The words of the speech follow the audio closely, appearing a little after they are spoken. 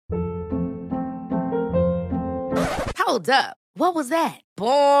Hold up. What was that?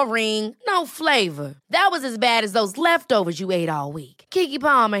 Boring. No flavor. That was as bad as those leftovers you ate all week. Keke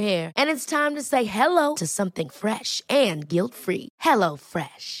Palmer here, and it's time to say hello to something fresh and guilt-free. Hello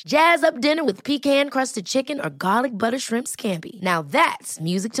Fresh. Jazz up dinner with pecan-crusted chicken or garlic butter shrimp scampi. Now that's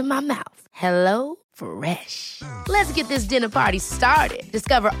music to my mouth. Hello Fresh. Let's get this dinner party started.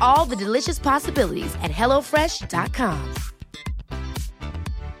 Discover all the delicious possibilities at hellofresh.com.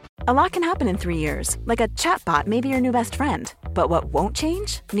 A lot can happen in 3 years, like a chatbot may be your new best friend. But what won't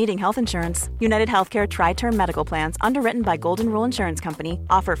change? Needing health insurance. United Healthcare Tri-Term Medical Plans, underwritten by Golden Rule Insurance Company,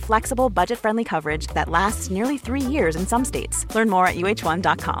 offer flexible, budget-friendly coverage that lasts nearly 3 years in some states. Learn more at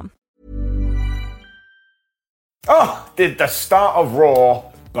uh1.com. Oh, did the start of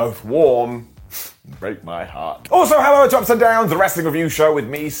Raw both warm break my heart. Also, hello to Ups and Downs, the wrestling review show with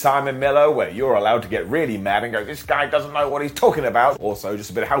me, Simon Miller, where you're allowed to get really mad and go, this guy doesn't know what he's talking about. Also,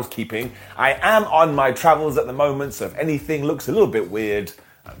 just a bit of housekeeping. I am on my travels at the moment, so if anything looks a little bit weird,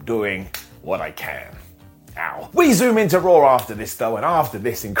 I'm doing what I can. Ow. We zoom into Raw after this, though, and after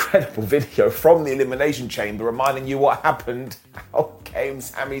this incredible video from the Elimination Chamber reminding you what happened, out came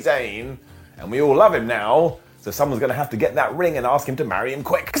Sami Zayn, and we all love him now. So someone's going to have to get that ring and ask him to marry him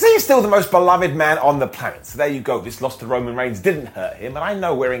quick. Because he's still the most beloved man on the planet. So there you go. This loss to Roman Reigns didn't hurt him. And I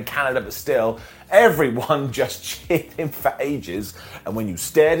know we're in Canada, but still, everyone just cheered him for ages. And when you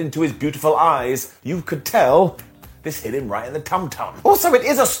stared into his beautiful eyes, you could tell this hit him right in the tum-tum. Also, it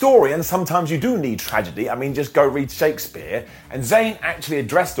is a story, and sometimes you do need tragedy. I mean, just go read Shakespeare. And Zayn actually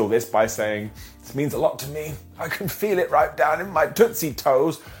addressed all this by saying, this means a lot to me. I can feel it right down in my tootsie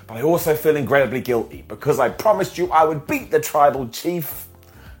toes, but I also feel incredibly guilty because I promised you I would beat the tribal chief,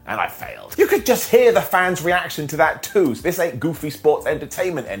 and I failed. You could just hear the fans' reaction to that too. So this ain't goofy sports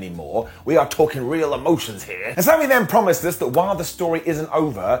entertainment anymore. We are talking real emotions here. And Sami then promised us that while the story isn't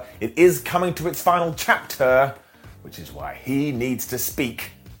over, it is coming to its final chapter, which is why he needs to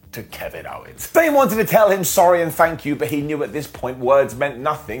speak to Kevin Owens. Zayn wanted to tell him sorry and thank you, but he knew at this point words meant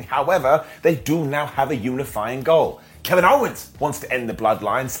nothing. However, they do now have a unifying goal. Kevin Owens wants to end the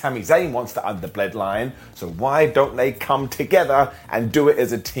bloodline, Sami Zayn wants to end the bloodline, so why don't they come together and do it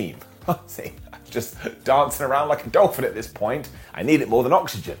as a team? See, I'm just dancing around like a dolphin at this point. I need it more than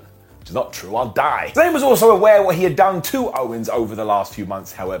oxygen. Which is not true, I'll die. Zayn was also aware what he had done to Owens over the last few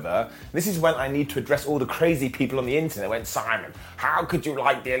months, however. This is when I need to address all the crazy people on the internet that went, Simon, how could you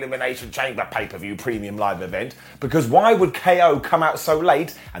like the Elimination Chamber pay-per-view premium live event? Because why would KO come out so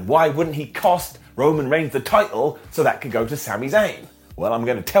late, and why wouldn't he cost Roman Reigns the title so that could go to Sami Zayn? Well, I'm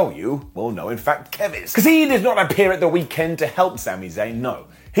going to tell you, well, no, in fact, Kev is. Because he did not appear at the weekend to help Sami Zayn, no.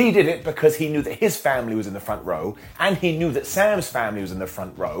 He did it because he knew that his family was in the front row, and he knew that Sam's family was in the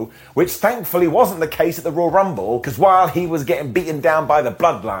front row, which thankfully wasn't the case at the Royal Rumble, because while he was getting beaten down by the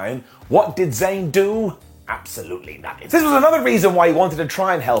bloodline, what did Zayn do? Absolutely nothing. This was another reason why he wanted to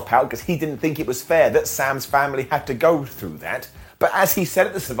try and help out, because he didn't think it was fair that Sam's family had to go through that. But as he said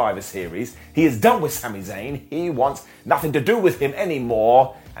at the Survivor Series, he is done with Sami Zayn. He wants nothing to do with him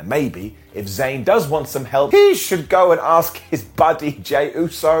anymore. And maybe, if Zayn does want some help, he should go and ask his buddy Jey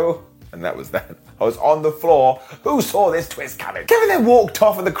Uso. And that was that. I was on the floor. Who saw this twist coming? Kevin then walked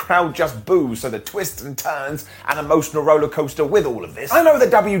off and the crowd just boos. So the twists and turns and emotional roller coaster with all of this. I know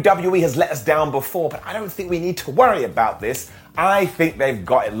that WWE has let us down before, but I don't think we need to worry about this. I think they've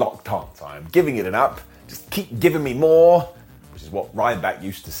got it locked on. So I'm giving it an up. Just keep giving me more. Which is what Ryback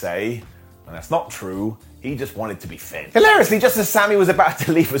used to say, and that's not true. He just wanted to be Finn. Hilariously, just as Sami was about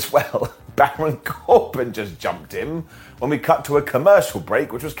to leave as well, Baron Corbin just jumped him when we cut to a commercial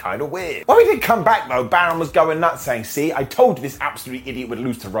break, which was kind of weird. When we did come back though, Baron was going nuts saying, see, I told you this absolute idiot would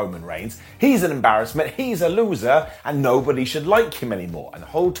lose to Roman Reigns. He's an embarrassment, he's a loser, and nobody should like him anymore. And the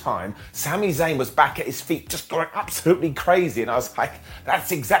whole time, Sami Zayn was back at his feet just going absolutely crazy. And I was like,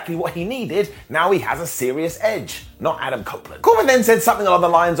 that's exactly what he needed. Now he has a serious edge, not Adam Copeland. Corbin then said something along the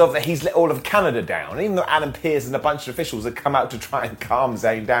lines of that he's let all of Canada down. And even though Adam Pearce and a bunch of officials had come out to try and calm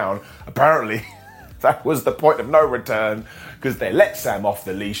Zayn down, apparently that was the point of no return, because they let Sam off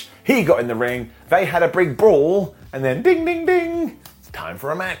the leash, he got in the ring, they had a big brawl, and then ding, ding, ding, it's time for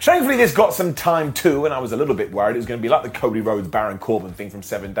a match. Thankfully this got some time too, and I was a little bit worried it was going to be like the Cody Rhodes Baron Corbin thing from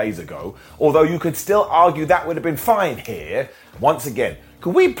 7 days ago, although you could still argue that would have been fine here. Once again,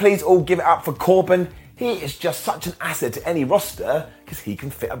 could we please all give it up for Corbin? He is just such an asset to any roster because he can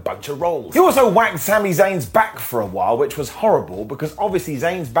fit a bunch of roles. He also whacked Sami Zayn's back for a while, which was horrible because obviously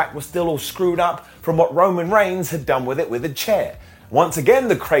Zayn's back was still all screwed up from what Roman Reigns had done with it with a chair. Once again,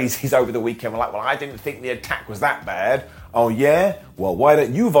 the crazies over the weekend were like, well, I didn't think the attack was that bad. Oh yeah? Well, why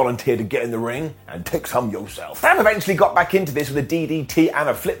don't you volunteer to get in the ring and take some yourself? Sam eventually got back into this with a DDT and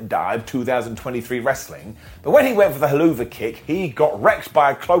a flip dive 2023 wrestling, but when he went for the Helluva Kick, he got wrecked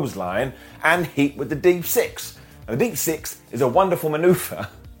by a clothesline and hit with the Deep Six. Now, the Deep Six is a wonderful maneuver,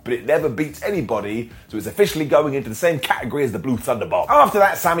 but it never beats anybody, so it's officially going into the same category as the Blue Thunder Bomb. After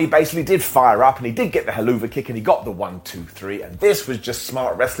that, Sammy basically did fire up, and he did get the Helluva Kick, and he got the 1-2-3, and this was just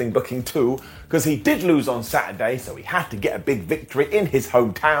smart wrestling booking too, because he did lose on Saturday, so he had to get a big victory in his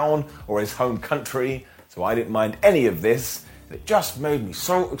hometown, or his home country, so I didn't mind any of this. It just made me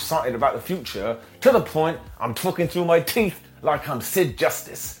so excited about the future, to the point I'm talking through my teeth like I'm Sid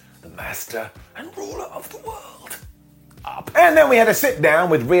Justice, the master and ruler of the world. Up. And then we had a sit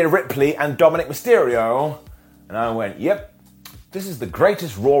down with Rhea Ripley and Dominic Mysterio, and I went, yep, this is the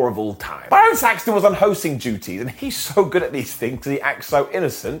greatest Raw of all time. Byron Saxton was on hosting duties, and he's so good at these things because he acts so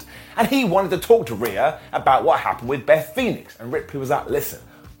innocent, and he wanted to talk to Rhea about what happened with Beth Phoenix, and Ripley was like, listen,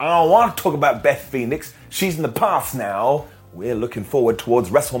 I don't want to talk about Beth Phoenix, she's in the past now. We're looking forward towards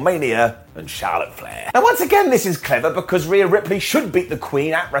WrestleMania and Charlotte Flair. Now, once again, this is clever because Rhea Ripley should beat the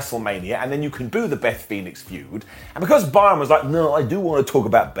Queen at WrestleMania, and then you can do the Beth Phoenix feud. And because Byron was like, no, I do want to talk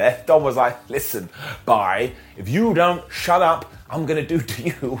about Beth, Dom was like, listen, By, if you don't shut up, I'm going to do to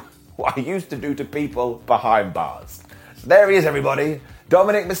you what I used to do to people behind bars. So there he is, everybody.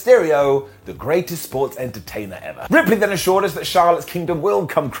 Dominic Mysterio, the greatest sports entertainer ever. Ripley then assured us that Charlotte's kingdom will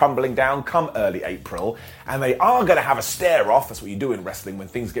come crumbling down come early April, and they are going to have a stare-off, that's what you do in wrestling when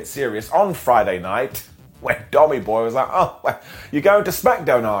things get serious, on Friday night, when Dommy Boy was like, oh, well, you're going to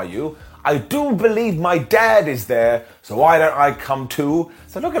SmackDown, are you? I do believe my dad is there, so why don't I come too?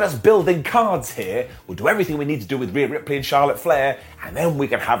 So look at us building cards here. We'll do everything we need to do with Rhea Ripley and Charlotte Flair, and then we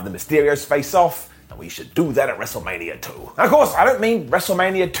can have the Mysterios face off. And we should do that at WrestleMania 2. Now, of course, I don't mean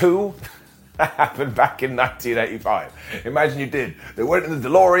WrestleMania 2. That happened back in 1985. Imagine you did. They went in the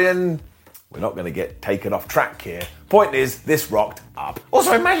DeLorean. We're not going to get taken off track here. Point is, this rocked up.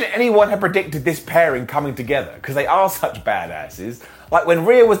 Also, imagine anyone had predicted this pairing coming together, because they are such badasses. Like when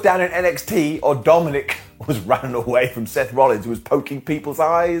Rhea was down in NXT, or Dominic was running away from Seth Rollins, who was poking people's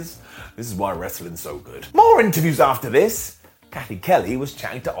eyes. This is why wrestling's so good. More interviews after this. Kathy Kelly was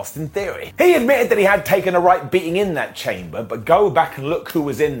chatting to Austin Theory. He admitted that he had taken a right beating in that chamber, but go back and look who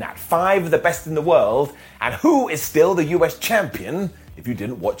was in that. 5 of the best in the world, and who is still the US champion. If you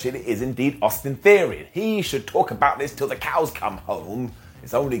didn't watch it, it is indeed Austin Theory. He should talk about this till the cows come home.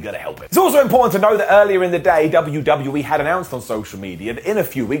 It's only going to help him. It's also important to know that earlier in the day, WWE had announced on social media that in a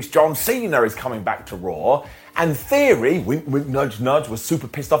few weeks, John Cena is coming back to Raw. And Theory, wink, wink, nudge, nudge, was super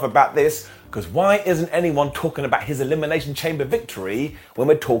pissed off about this, because why isn't anyone talking about his Elimination Chamber victory when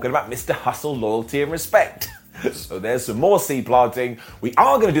we're talking about Mr. Hustle, loyalty, and respect? So there's some more seed planting. We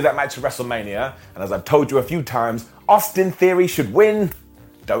are going to do that match at WrestleMania, and as I've told you a few times, Austin Theory should win.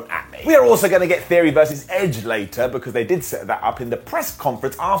 Don't at me. We are also going to get Theory versus Edge later, because they did set that up in the press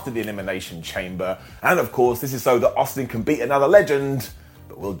conference after the Elimination Chamber. And of course, this is so that Austin can beat another legend,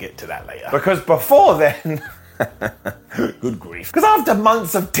 but we'll get to that later. Because before then... Good grief. Because after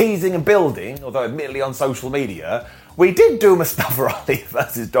months of teasing and building, although admittedly on social media, we did do Mustafa Ali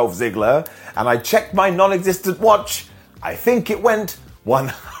versus Dolph Ziggler, and I checked my non-existent watch. I think it went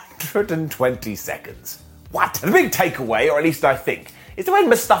 120 seconds. What? The big takeaway, or at least I think, is that when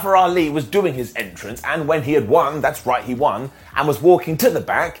Mustafa Ali was doing his entrance, and when he had won, that's right, he won, and was walking to the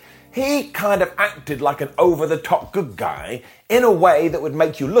back, he kind of acted like an over-the-top good guy in a way that would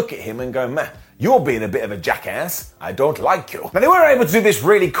make you look at him and go, man, you're being a bit of a jackass. I don't like you. Now, they were able to do this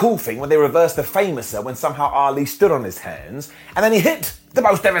really cool thing when they reversed the Famouser when somehow Ali stood on his hands, and then he hit the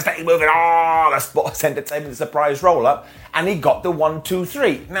most devastating move in all the sports entertainment surprise roll-up, and he got the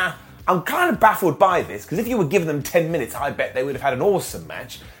 1-2-3. Now, I'm kind of baffled by this, because if you were giving them 10 minutes, I bet they would have had an awesome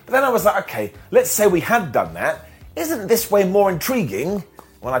match. But then I was like, okay, let's say we had done that. Isn't this way more intriguing?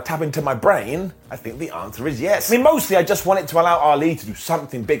 When I tap into my brain, I think the answer is yes. I mean, mostly I just wanted to allow Ali to do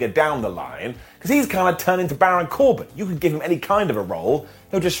something bigger down the line, because he's kind of turned into Baron Corbin. You can give him any kind of a role,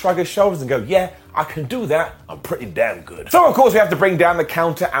 he'll just shrug his shoulders and go, yeah, I can do that, I'm pretty damn good. So of course we have to bring down the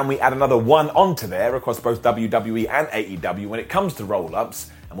counter, and we add another 1 onto there across both WWE and AEW when it comes to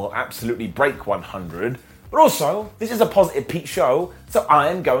roll-ups, and we'll absolutely break 100. But also, this is a Positive Pete show, so I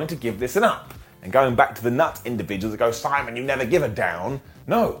am going to give this an up. And going back to the nut individuals that go, Simon, you never give a down.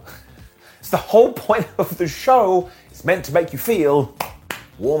 No. It's the whole point of the show. It's meant to make you feel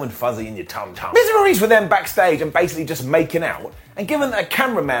warm and fuzzy in your tum-tum. Miz and Maurice were then backstage and basically just making out. And given that a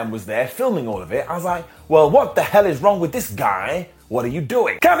cameraman was there filming all of it, I was like, well, what the hell is wrong with this guy? What are you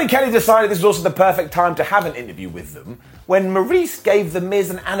doing? Kathy Kelly decided this was also the perfect time to have an interview with them when Maurice gave the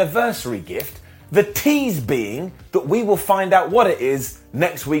Miz an anniversary gift The tease being that we will find out what it is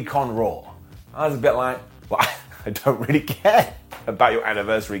next week on Raw. I was a bit like, well, I don't really care about your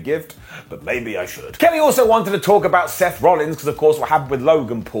anniversary gift, but maybe I should. Kenny also wanted to talk about Seth Rollins, because of course what happened with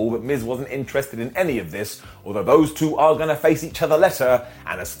Logan Paul, but Miz wasn't interested in any of this, although those two are going to face each other later,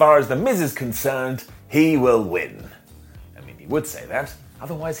 and as far as the Miz is concerned, he will win. I mean, he would say that,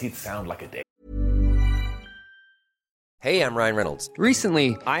 otherwise he'd sound like a dick. Hey, I'm Ryan Reynolds.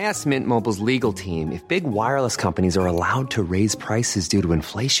 Recently, I asked Mint Mobile's legal team if big wireless companies are allowed to raise prices due to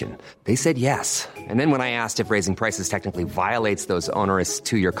inflation. They said yes. And then when I asked if raising prices technically violates those onerous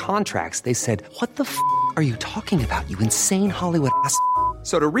two-year contracts, they said, "What the f*** are you talking about, you insane Hollywood ass?"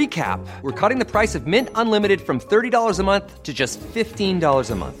 So to recap, we're cutting the price of Mint Unlimited from $30 a month to just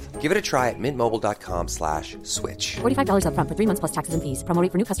 $15 a month. Give it a try at mintmobile.com/switch. $45 up front for 3 months plus taxes and fees. Promo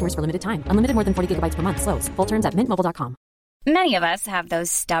rate for new customers for limited time. Unlimited more than 40 gigabytes per month. Slows full terms at mintmobile.com. Many of us have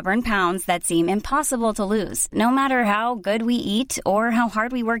those stubborn pounds that seem impossible to lose, no matter how good we eat or how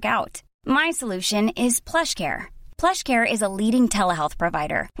hard we work out. My solution is PlushCare. PlushCare is a leading telehealth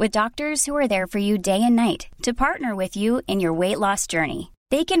provider with doctors who are there for you day and night to partner with you in your weight loss journey.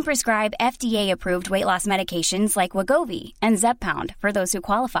 They can prescribe FDA-approved weight loss medications like Wegovy and Zepbound for those who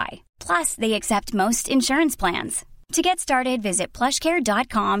qualify. Plus, they accept most insurance plans. To get started, visit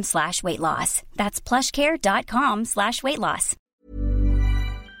plushcare.com/weightloss. That's plushcare.com/weightloss.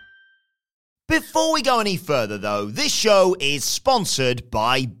 Before we go any further, though, this show is sponsored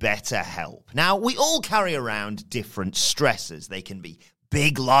by BetterHelp. Now, we all carry around different stressors. They can be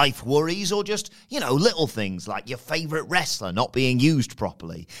big life worries or just, little things like your favorite wrestler not being used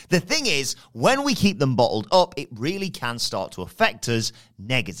properly. The thing is, when we keep them bottled up, it really can start to affect us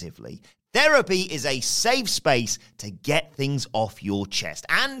negatively. Therapy is a safe space to get things off your chest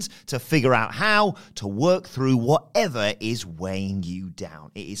and to figure out how to work through whatever is weighing you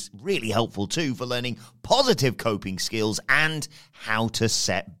down. It is really helpful too for learning positive coping skills and how to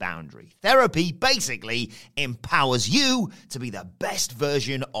set boundaries. Therapy basically empowers you to be the best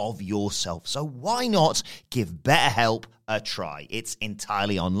version of yourself. So why not give BetterHelp a try? It's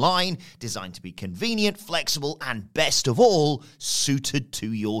entirely online, designed to be convenient, flexible, and best of all, suited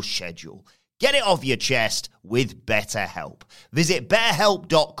to your schedule. Get it off your chest with BetterHelp. Visit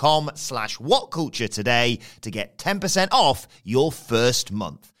betterhelp.com/whatculture today to get 10% off your first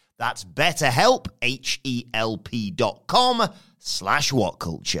month. That's BetterHelp,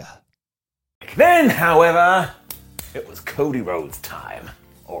 HELP.com/whatculture. Then, however, it was Cody Rhodes' time.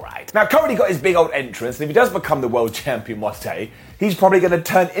 Alright. Now, Cody got his big old entrance, and if he does become the world champion one day, he's probably going to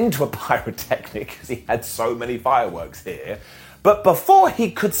turn into a pyrotechnic because he had so many fireworks here. But before he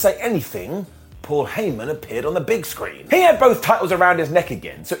could say anything, Paul Heyman appeared on the big screen. He had both titles around his neck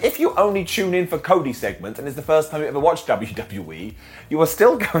again, so if you only tune in for Cody segments and it's the first time you ever watched WWE, you are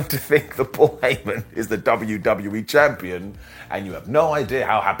still going to think that Paul Heyman is the WWE champion, and you have no idea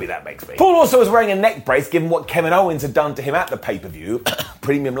how happy that makes me. Paul also was wearing a neck brace given what Kevin Owens had done to him at the pay-per-view,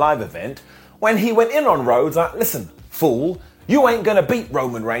 premium live event, when he went in on Rhodes like, "Listen, fool, you ain't gonna beat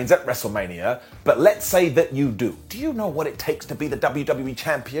Roman Reigns at WrestleMania, but let's say that you do. Do you know what it takes to be the WWE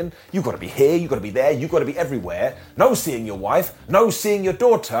champion? You gotta be here, you gotta be there, you gotta be everywhere. No seeing your wife, no seeing your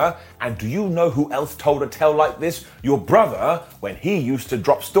daughter. And do you know who else told a tale like this? Your brother, when he used to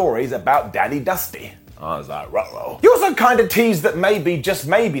drop stories about Daddy Dusty." I was like, ruh-roh. He also kind of teased that maybe, just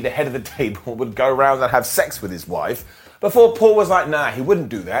maybe, the head of the table would go around and have sex with his wife, before Paul was like, nah, he wouldn't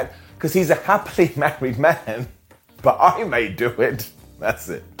do that, because he's a happily married man. But I may do it. That's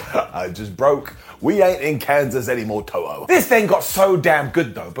it. I just broke. We ain't in Kansas anymore, Toho. This then got so damn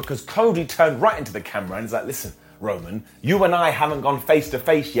good though, because Cody turned right into the camera and was like, "Listen, Roman, you and I haven't gone face to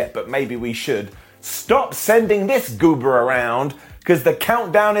face yet, but maybe we should. Stop sending this goober around, because the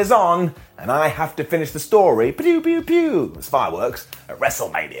countdown is on, and I have to finish the story, pew pew pew, it's fireworks, at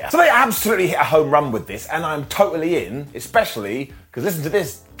WrestleMania." So they absolutely hit a home run with this, and I'm totally in, especially because listen to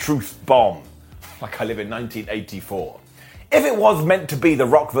this truth bomb. Like I live in 1984. If it was meant to be The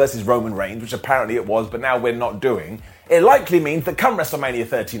Rock versus Roman Reigns, which apparently it was, but now we're not doing, it likely means that come WrestleMania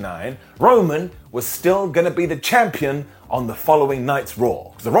 39, Roman was still going to be the champion on the following night's Raw.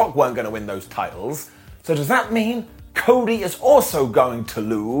 Because The Rock weren't going to win those titles. So does that mean Cody is also going to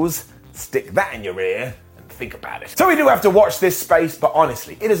lose? Stick that in your ear and think about it. So we do have to watch this space, but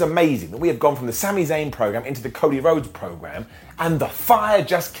honestly, it is amazing that we have gone from the Sami Zayn program into the Cody Rhodes program, and the fire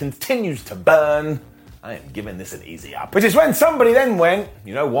just continues to burn. I am giving this an easy up. Which is when somebody then went,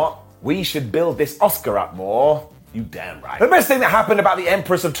 "You know what? We should build this Oscar up more." You damn right. The best thing that happened about the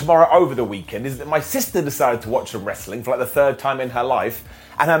Empress of Tomorrow over the weekend is that my sister decided to watch some wrestling for like the third time in her life,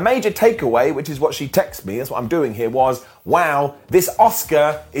 and her major takeaway, which is what she texted me, that's what I'm doing here, was, "Wow, this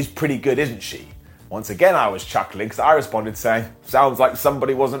Oscar is pretty good, isn't she?" Once again, I was chuckling because I responded saying, sounds like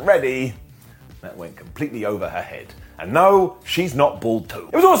somebody wasn't ready. That went completely over her head. And no, she's not bald too.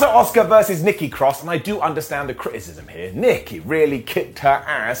 It was also Asuka versus Nikki Cross, and I do understand the criticism here. Nikki really kicked her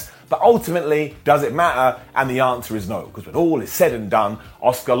ass, but ultimately, does it matter? And the answer is no, because when all is said and done,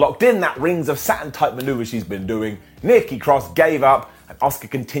 Asuka locked in that Rings of Saturn type maneuver she's been doing. Nikki Cross gave up, and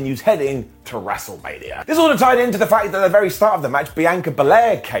Asuka continues heading to WrestleMania. This also tied into the fact that at the very start of the match, Bianca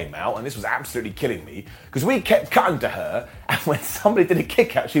Belair came out, and this was absolutely killing me, because we kept cutting to her, and when somebody did a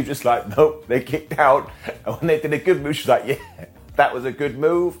kick out, she was just like, nope, they kicked out. And when they did a good move, she was like, yeah, that was a good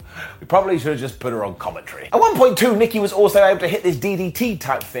move. We probably should have just put her on commentary. At one point too, Nikki was also able to hit this DDT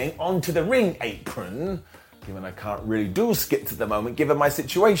type thing onto the ring apron. Given I can't really do skits at the moment, given my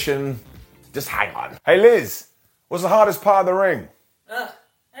situation, just hang on. Hey Liz, what's the hardest part of the ring?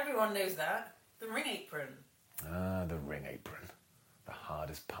 Everyone knows that. The ring apron. Ah, the ring apron. The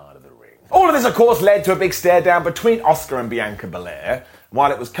hardest part of the ring. All of this, of course, led to a big stare down between Asuka and Bianca Belair.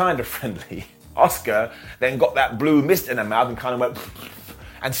 While it was kind of friendly, Asuka then got that blue mist in her mouth and kind of went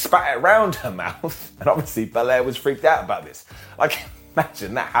and spat it around her mouth. And obviously Belair was freaked out about this. Like,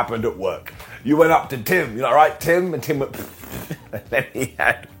 imagine that happened at work. You went up to Tim, you're like, right, Tim? And Tim went and then he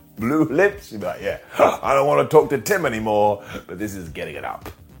had blue lips. You'd be like, yeah, I don't want to talk to Tim anymore, but this is getting it up.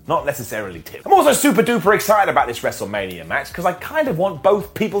 Not necessarily Tim. I'm also super duper excited about this WrestleMania match because I kind of want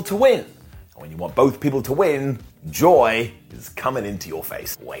both people to win. And when you want both people to win, joy is coming into your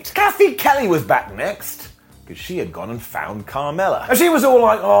face. Wait. Kathy Kelly was back next because she had gone and found Carmella. And she was all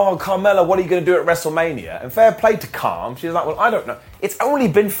like, oh, Carmella, what are you going to do at WrestleMania? And fair play to Carm. She was like, well, I don't know. It's only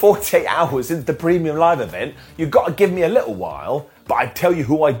been 48 hours since the premium live event. You've got to give me a little while. But I tell you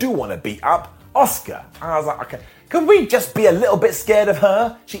who I do want to beat up, Asuka. And I was like, okay. Can we just be a little bit scared of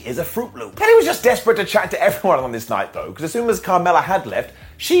her? She is a Fruit Loop. Kelly was just desperate to chat to everyone on this night though, because as soon as Carmella had left,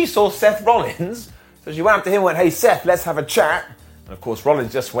 she saw Seth Rollins. So she went up to him and went, hey Seth, let's have a chat. And of course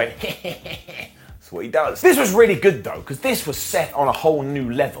Rollins just went, that's what he does. This was really good though, because this was Seth on a whole new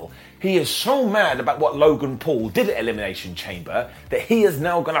level. He is so mad about what Logan Paul did at Elimination Chamber that he is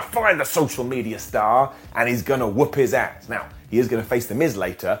now going to find a social media star and he's going to whoop his ass. Now, he is going to face The Miz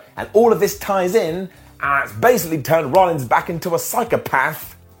later, and all of this ties in, and it's basically turned Rollins back into a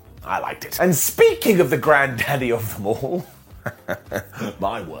psychopath. I liked it. And speaking of the granddaddy of them all,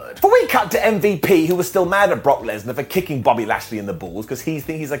 my word. But we cut to MVP, who was still mad at Brock Lesnar for kicking Bobby Lashley in the balls because he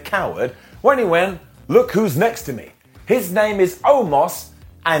thinks he's a coward, when he went, look who's next to me. His name is Omos,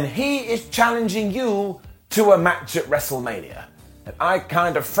 and he is challenging you to a match at WrestleMania. And I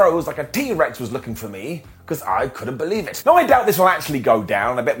kind of froze like a T-Rex was looking for me, because I couldn't believe it. Now, I doubt this will actually go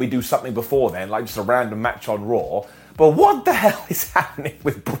down. I bet we do something before then, like just a random match on Raw. But what the hell is happening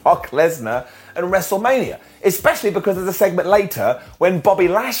with Brock Lesnar and WrestleMania? Especially because there's a segment later when Bobby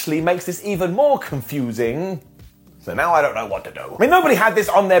Lashley makes this even more confusing. So now I don't know what to do. I mean, nobody had this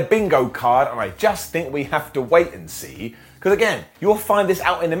on their bingo card, and I just think we have to wait and see. Because again, you'll find this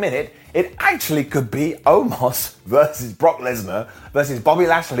out in a minute. It actually could be Omos versus Brock Lesnar versus Bobby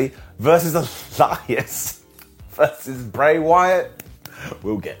Lashley versus Elias versus Bray Wyatt.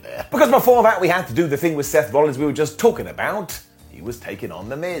 We'll get there. Because before that, we had to do the thing with Seth Rollins we were just talking about. He was taking on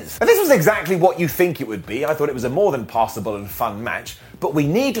The Miz. And this was exactly what you think it would be. I thought it was a more than passable and fun match. But we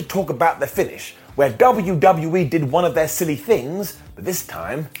need to talk about the finish, where WWE did one of their silly things, but this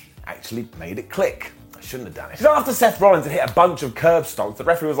time actually made it click. I shouldn't have done it. Because after Seth Rollins had hit a bunch of curb stomps, the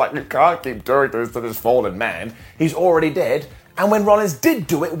referee was like, you can't keep doing this to this fallen man. He's already dead. And when Rollins did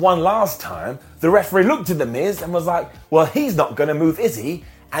do it one last time, the referee looked at The Miz and was like, well, he's not going to move, is he?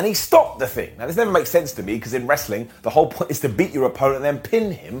 And he stopped the thing. Now, this never makes sense to me, because in wrestling, the whole point is to beat your opponent and then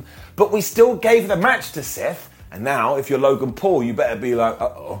pin him. But we still gave the match to Seth. And now, if you're Logan Paul, you better be like,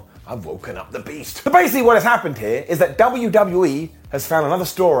 uh-oh, I've woken up the beast. But basically what has happened here is that WWE has found another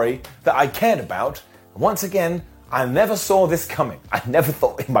story that I cared about. And once again, I never saw this coming. I never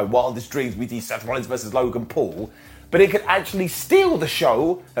thought in my wildest dreams we'd see Seth Rollins versus Logan Paul. But it could actually steal the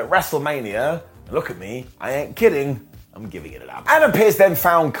show at WrestleMania. And look at me, I ain't kidding. I'm giving it up. Adam Pearce then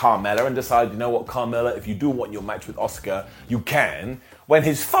found Carmella and decided, you know what, Carmella, if you do want your match with Asuka, you can. When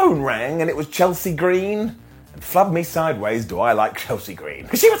his phone rang and it was Chelsea Green. And flub me sideways, do I like Chelsea Green?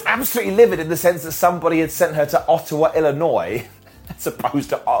 Because she was absolutely livid in the sense that somebody had sent her to Ottawa, Illinois, as opposed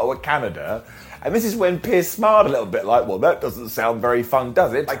to Ottawa, Canada. And this is when Pearce smiled a little bit like, well, that doesn't sound very fun,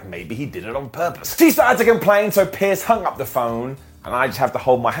 does it? Like maybe he did it on purpose. She started to complain, so Pearce hung up the phone. And I just have to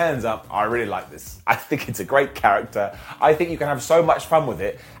hold my hands up. I really like this. I think it's a great character. I think you can have so much fun with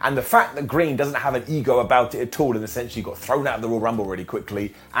it. And the fact that Green doesn't have an ego about it at all, in the sense she got thrown out of the Royal Rumble really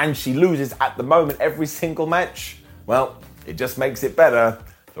quickly, and she loses at the moment every single match, well, it just makes it better.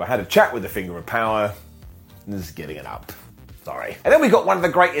 So I had a chat with the Finger of Power, and this is getting it up. Sorry. And then we got one of the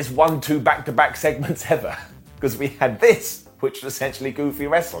greatest 1-2 back-to-back segments ever, because we had this, which was essentially Goofy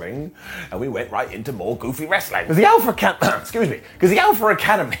Wrestling, and we went right into more Goofy Wrestling. Because the Alpha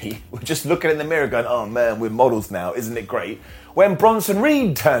Academy were just looking in the mirror going, oh man, we're models now, isn't it great? When Bronson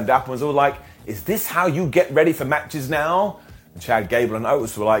Reed turned up and was all like, is this how you get ready for matches now? And Chad Gable and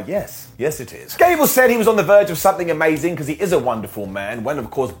Otis were like, yes it is. Gable said he was on the verge of something amazing because he is a wonderful man, when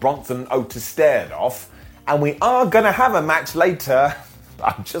of course Bronson and Otis stared off, and we are going to have a match later.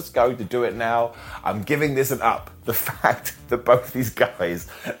 I'm just going to do it now. I'm giving this an up. The fact that both these guys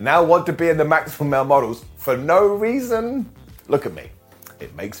now want to be in the Maximum Male Models for no reason, look at me.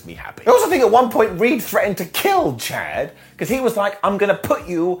 It makes me happy. I also think at one point Reed threatened to kill Chad because he was like, I'm going to put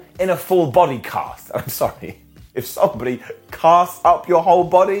you in a full body cast. I'm sorry. If somebody casts up your whole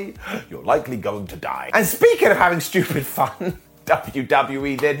body, you're likely going to die. And speaking of having stupid fun,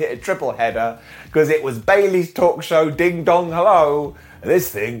 WWE then hit a triple header because it was Bayley's talk show Ding Dong Hello.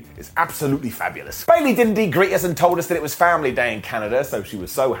 This thing is absolutely fabulous. Bayley did indeed greet us and told us that it was Family Day in Canada, so she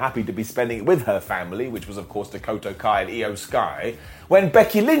was so happy to be spending it with her family, which was of course Dakota Kai and Io Sky, when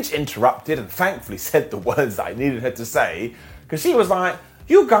Becky Lynch interrupted and thankfully said the words that I needed her to say, because she was like,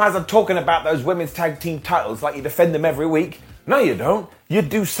 you guys are talking about those women's tag team titles like you defend them every week. No, you don't. You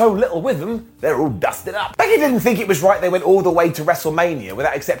do so little with them, they're all dusted up. Becky didn't think it was right they went all the way to WrestleMania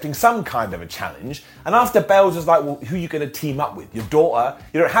without accepting some kind of a challenge. And after Bells was like, well, who are you going to team up with? Your daughter?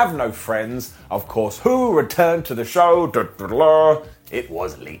 You don't have no friends. Of course, who returned to the show? It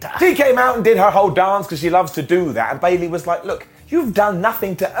was Lita. She came out and did her whole dance because she loves to do that. And Bayley was like, look, you've done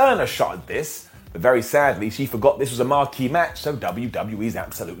nothing to earn a shot at this. But very sadly, she forgot this was a marquee match, so WWE's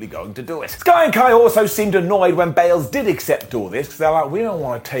absolutely going to do it. Sky and Kai also seemed annoyed when Bales did accept all this, because they're like, we don't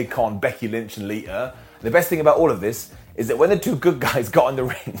want to take on Becky Lynch and Lita. And the best thing about all of this is that when the two good guys got in the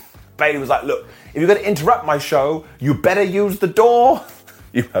ring, Bayley was like, look, if you're going to interrupt my show, you better use the door.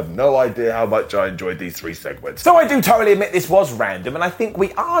 You have no idea how much I enjoyed these 3 segments. So I do totally admit this was random, and I think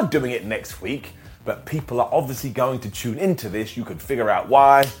we are doing it next week, but people are obviously going to tune into this. You can figure out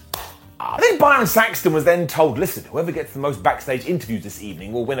why. I think Byron Saxton was then told, listen, whoever gets the most backstage interviews this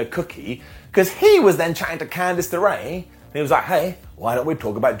evening will win a cookie, because he was then chatting to Candice LeRae, and he was like, hey, why don't we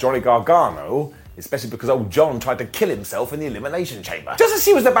talk about Johnny Gargano, especially because old John tried to kill himself in the Elimination Chamber. Just as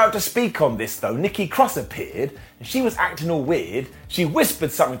she was about to speak on this, though, Nikki Cross appeared, and she was acting all weird. She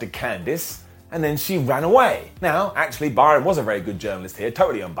whispered something to Candice, and then she ran away. Now, actually, Byron was a very good journalist here,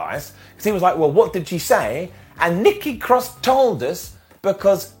 totally unbiased, because he was like, well, what did she say? And Nikki Cross told us,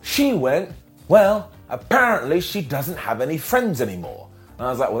 because she went, well, apparently she doesn't have any friends anymore. And I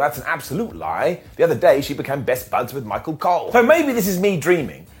was like, well, that's an absolute lie. The other day, she became best buds with Michael Cole. So maybe this is me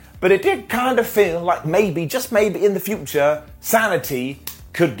dreaming, but it did kind of feel like maybe, just maybe in the future, Sanity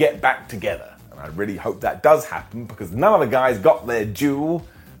could get back together. And I really hope that does happen, because none of the guys got their due,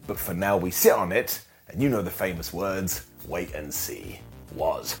 but for now we sit on it, and you know the famous words, wait and see.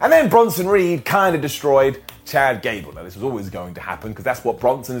 Was. And then Bronson Reed kind of destroyed Chad Gable. Now, this was always going to happen because that's what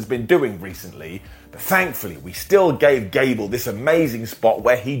Bronson has been doing recently. But thankfully, we still gave Gable this amazing spot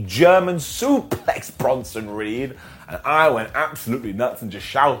where he German suplexed Bronson Reed. And I went absolutely nuts and just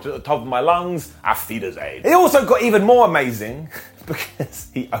shouted at the top of my lungs, Auf Wiedersehen. It also got even more amazing because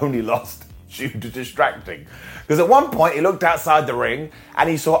he only lost due to distracting. Because at one point, he looked outside the ring and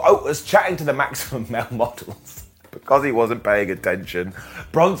he saw Otis chatting to the Maximum Male Models. Because he wasn't paying attention,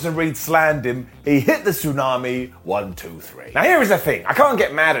 Bronson Reed slammed him. He hit the tsunami. 1, 2, 3. Now here is the thing. I can't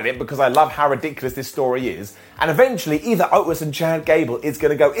get mad at it because I love how ridiculous this story is. And eventually either Otis and Chad Gable is going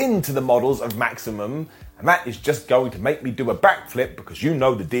to go into the Models of Maximum. And that is just going to make me do a backflip because you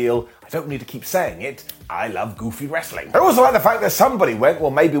know the deal. I don't need to keep saying it. I love Goofy Wrestling. I also like the fact that somebody went,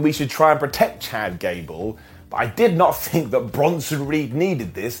 well, maybe we should try and protect Chad Gable. But I did not think that Bronson Reed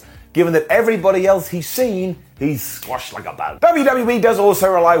needed this, given that everybody else he's seen, he's squashed like a bug. WWE does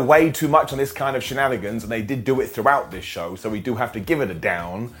also rely way too much on this kind of shenanigans, and they did do it throughout this show, so we do have to give it a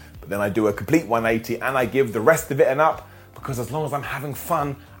down. But then I do a complete 180, and I give the rest of it an up, because as long as I'm having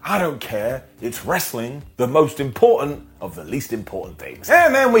fun, I don't care. It's wrestling, the most important of the least important things.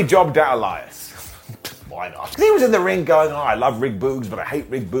 And then we jobbed out Elias. Why not? Because he was in the ring going, oh, I love Rick Boogs, but I hate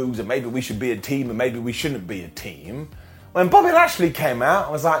Rick Boogs, and maybe we should be a team, and maybe we shouldn't be a team. When Bobby Lashley came out,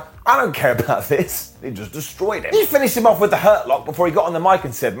 I was like, I don't care about this. He just destroyed him. He finished him off with the Hurt Lock before he got on the mic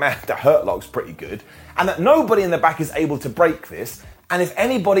and said, man, the Hurt Lock's pretty good. And that nobody in the back is able to break this. And if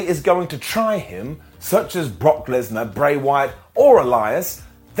anybody is going to try him, such as Brock Lesnar, Bray Wyatt, or Elias,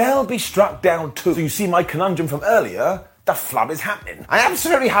 they'll be struck down too. So you see my conundrum from earlier, the flub is happening. I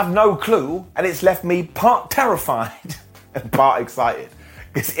absolutely have no clue, and it's left me part terrified and part excited.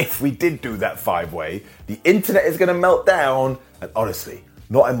 Because if we did do that 5-way, the internet is going to melt down, and honestly,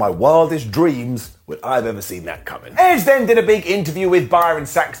 not in my wildest dreams would I have ever seen that coming. Edge then did a big interview with Byron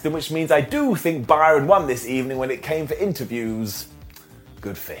Saxton, which means I do think Byron won this evening when it came for interviews.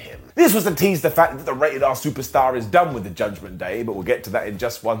 Good for him. This was to tease the fact that the Rated R superstar is done with the Judgment Day, but we'll get to that in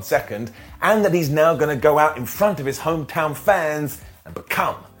just 1 second, and that he's now going to go out in front of his hometown fans and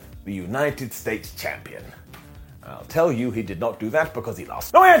become the United States champion. I'll tell you, he did not do that because he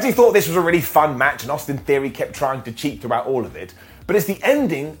lost. Now, I actually thought this was a really fun match, and Austin Theory kept trying to cheat throughout all of it, but it's the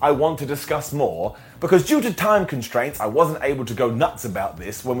ending I want to discuss more, because due to time constraints, I wasn't able to go nuts about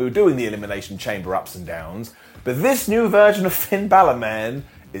this when we were doing the Elimination Chamber ups and downs, but this new version of Finn Balor, man,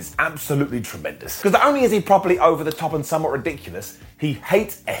 is absolutely tremendous. Because not only is he properly over the top and somewhat ridiculous, he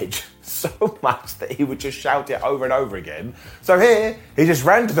hates Edge so much that he would just shout it over and over again. So here, he just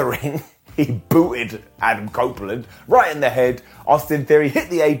ran to the ring, he booted Adam Copeland right in the head, Austin Theory hit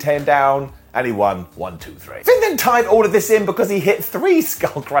the A10 down, and he won 1, 2, 3. Finn then tied all of this in because he hit 3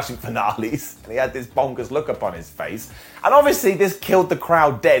 skull-crushing finales, and he had this bonkers look upon his face. And obviously this killed the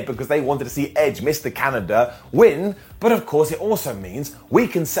crowd dead because they wanted to see Edge, Mr. Canada, win, but of course it also means we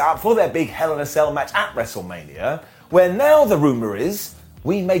can set up for their big Hell in a Cell match at WrestleMania, where now the rumour is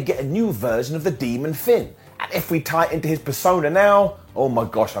we may get a new version of the Demon Finn. And if we tie it into his persona now, oh my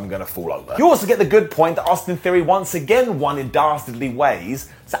gosh, I'm going to fall over. You also get the good point that Austin Theory once again won in dastardly ways,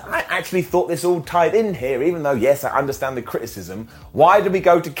 so I actually thought this all tied in here, even though, yes, I understand the criticism. Why did we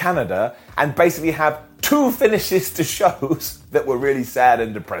go to Canada and basically have 2 finishes to shows that were really sad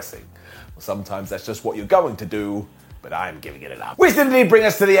and depressing? Well, sometimes that's just what you're going to do, but I'm giving it up. Which did indeed bring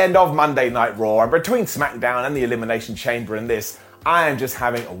us to the end of Monday Night Raw, and between SmackDown and the Elimination Chamber and this, I am just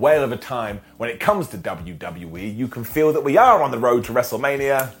having a whale of a time when it comes to WWE. You can feel that we are on the road to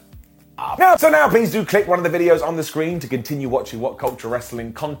WrestleMania. Now please do click one of the videos on the screen to continue watching What Culture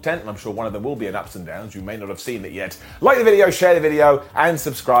Wrestling content, and I'm sure one of them will be in ups and downs. You may not have seen it yet. Like the video, share the video, and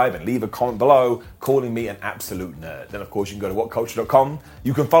subscribe, and leave a comment below calling me an absolute nerd. Then, of course, you can go to whatculture.com.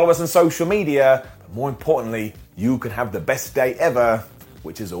 You can follow us on social media, but more importantly, you can have the best day ever,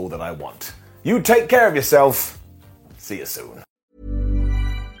 which is all that I want. You take care of yourself. See you soon.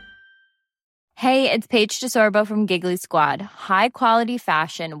 Hey, it's Paige DeSorbo from Giggly Squad. High quality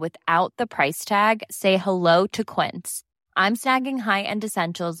fashion without the price tag. Say hello to Quince. I'm snagging high-end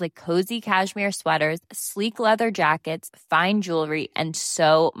essentials like cozy cashmere sweaters, sleek leather jackets, fine jewelry, and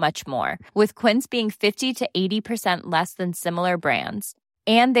so much more. With Quince being 50 to 80% less than similar brands.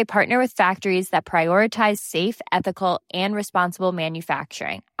 And they partner with factories that prioritize safe, ethical, and responsible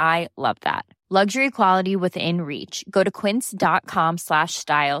manufacturing. I love that. Luxury quality within reach. Go to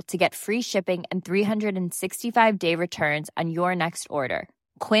quince.com/style to get free shipping and 365-day returns on your next order.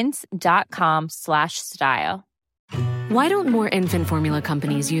 Quince.com/style. Why don't more infant formula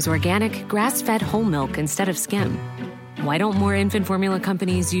companies use organic, grass-fed whole milk instead of skim? Why don't more infant formula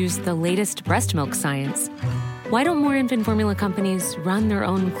companies use the latest breast milk science? Why don't more infant formula companies run their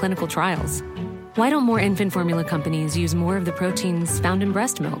own clinical trials? Why don't more infant formula companies use more of the proteins found in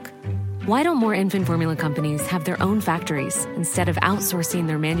breast milk? Why don't more infant formula companies have their own factories instead of outsourcing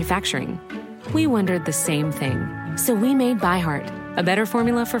their manufacturing? We wondered the same thing. So we made ByHeart, a better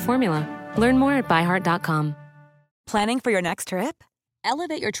formula for formula. Learn more at byheart.com. Planning for your next trip?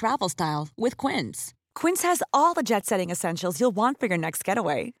 Elevate your travel style with Quince. Quince has all the jet-setting essentials you'll want for your next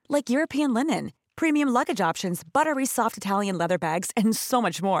getaway, like European linen, premium luggage options, buttery soft Italian leather bags, and so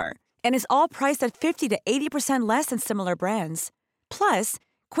much more. And is all priced at 50 to 80% less than similar brands. Plus,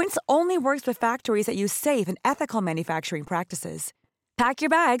 Quince only works with factories that use safe and ethical manufacturing practices. Pack your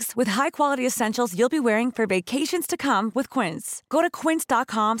bags with high-quality essentials you'll be wearing for vacations to come with Quince. Go to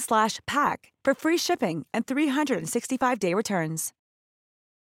quince.com/pack for free shipping and 365-day returns.